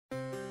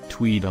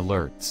tweet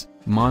alerts,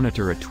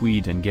 monitor a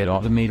tweet and get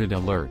automated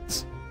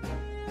alerts.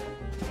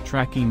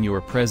 Tracking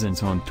your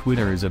presence on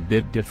Twitter is a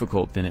bit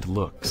difficult than it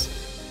looks.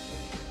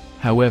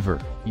 However,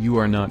 you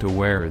are not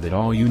aware that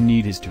all you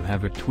need is to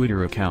have a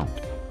Twitter account.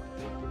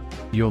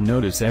 You'll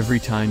notice every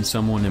time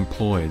someone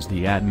employs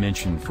the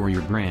 @ for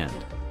your brand.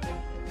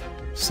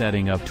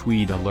 Setting up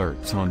tweet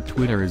alerts on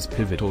Twitter is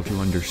pivotal to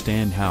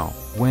understand how,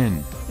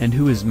 when, and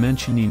who is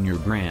mentioning your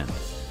brand.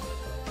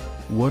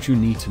 What you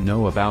need to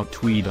know about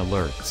tweet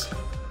alerts.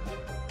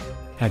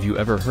 Have you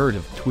ever heard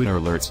of Twitter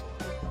alerts?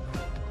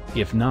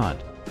 If not,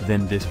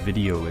 then this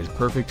video is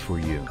perfect for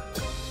you.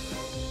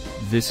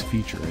 This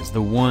feature is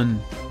the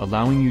one,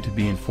 allowing you to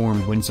be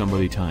informed when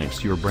somebody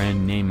types your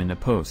brand name in a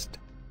post.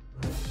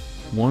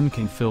 One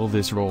can fill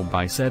this role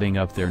by setting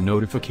up their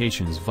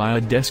notifications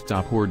via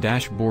desktop or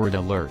dashboard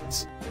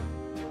alerts.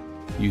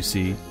 You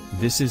see,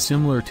 this is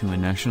similar to a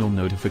national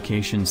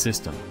notification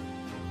system.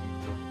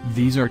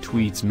 These are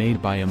tweets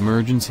made by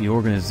emergency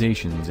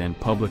organizations and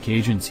public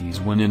agencies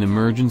when an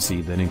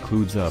emergency that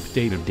includes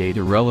updated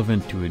data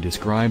relevant to a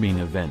describing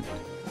event.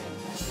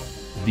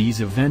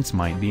 These events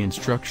might be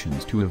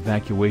instructions to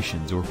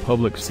evacuations or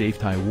public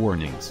safety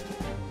warnings.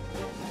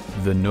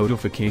 The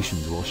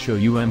notifications will show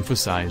you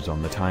emphasized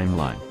on the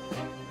timeline.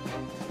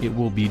 It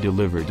will be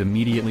delivered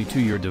immediately to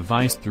your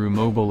device through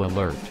mobile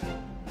alert.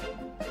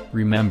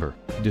 Remember,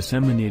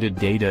 disseminated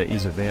data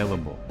is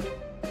available.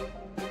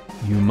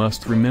 You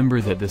must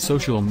remember that the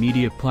social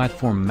media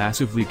platform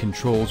massively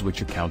controls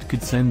which account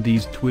could send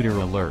these Twitter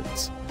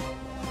alerts.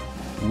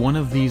 One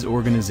of these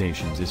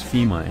organizations is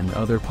FEMA and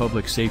other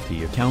public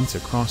safety accounts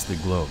across the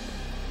globe.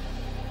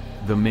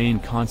 The main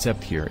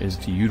concept here is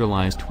to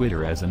utilize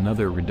Twitter as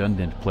another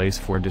redundant place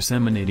for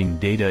disseminating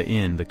data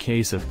in the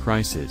case of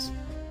crisis.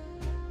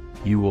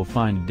 You will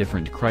find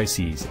different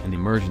crises and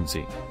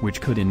emergency,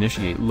 which could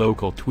initiate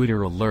local Twitter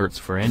alerts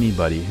for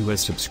anybody who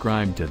has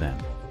subscribed to them.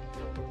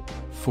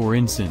 For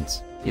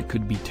instance, it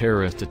could be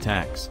terrorist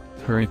attacks,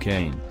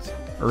 hurricanes,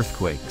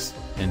 earthquakes,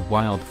 and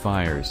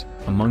wildfires,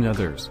 among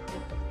others.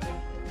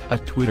 A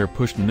Twitter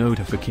push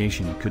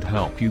notification could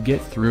help you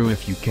get through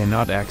if you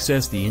cannot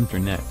access the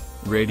internet,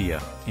 radio,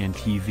 and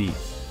TV.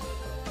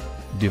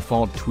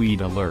 Default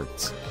tweet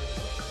alerts.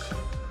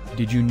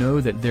 Did you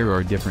know that there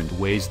are different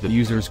ways that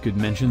users could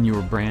mention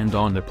your brand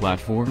on the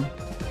platform?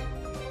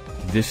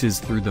 This is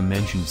through the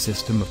mention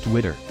system of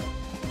Twitter.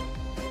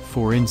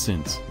 For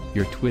instance,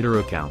 your Twitter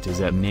account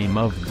is at name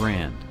of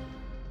brand.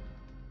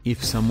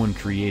 If someone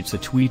creates a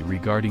tweet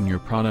regarding your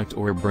product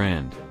or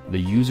brand, the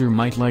user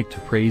might like to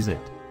praise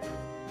it.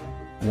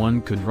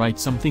 One could write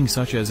something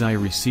such as "I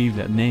received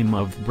that name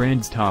of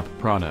brand's top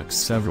products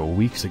several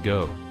weeks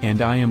ago, and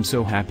I am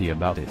so happy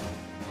about it."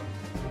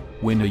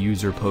 When a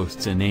user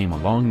posts a name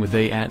along with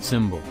a @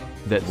 symbol,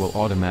 that will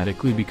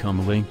automatically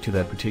become linked to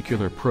that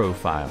particular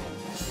profile.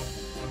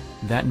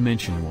 That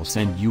mention will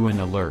send you an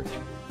alert.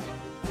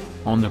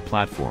 On the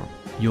platform,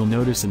 you'll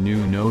notice a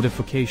new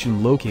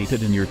notification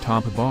located in your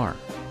top bar.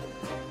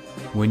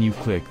 When you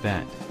click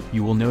that,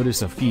 you will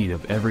notice a feed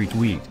of every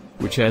tweet,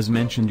 which has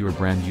mentioned your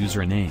brand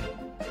username.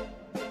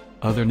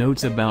 Other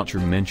notes about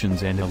your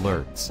mentions and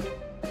alerts.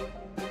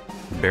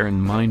 Bear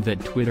in mind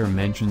that Twitter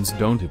mentions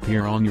don't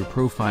appear on your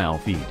profile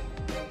feed.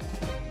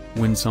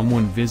 When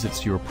someone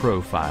visits your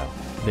profile,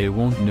 they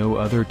won't know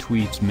other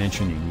tweets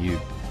mentioning you.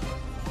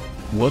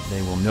 What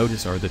they will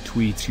notice are the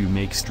tweets you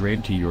make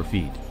straight to your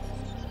feed.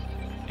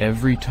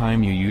 Every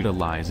time you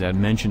utilize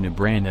mention a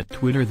brand at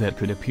Twitter, that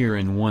could appear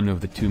in one of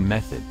the two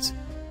methods.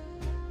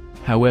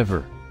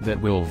 However,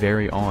 that will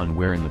vary on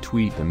where in the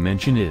tweet the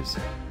mention is.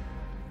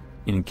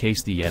 In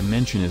case the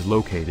mention is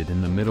located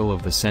in the middle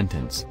of the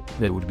sentence,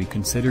 that would be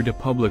considered a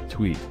public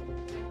tweet.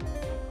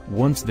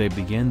 Once they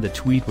begin the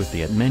tweet with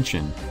the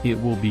mention, it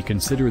will be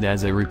considered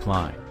as a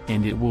reply,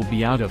 and it will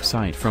be out of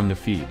sight from the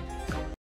feed.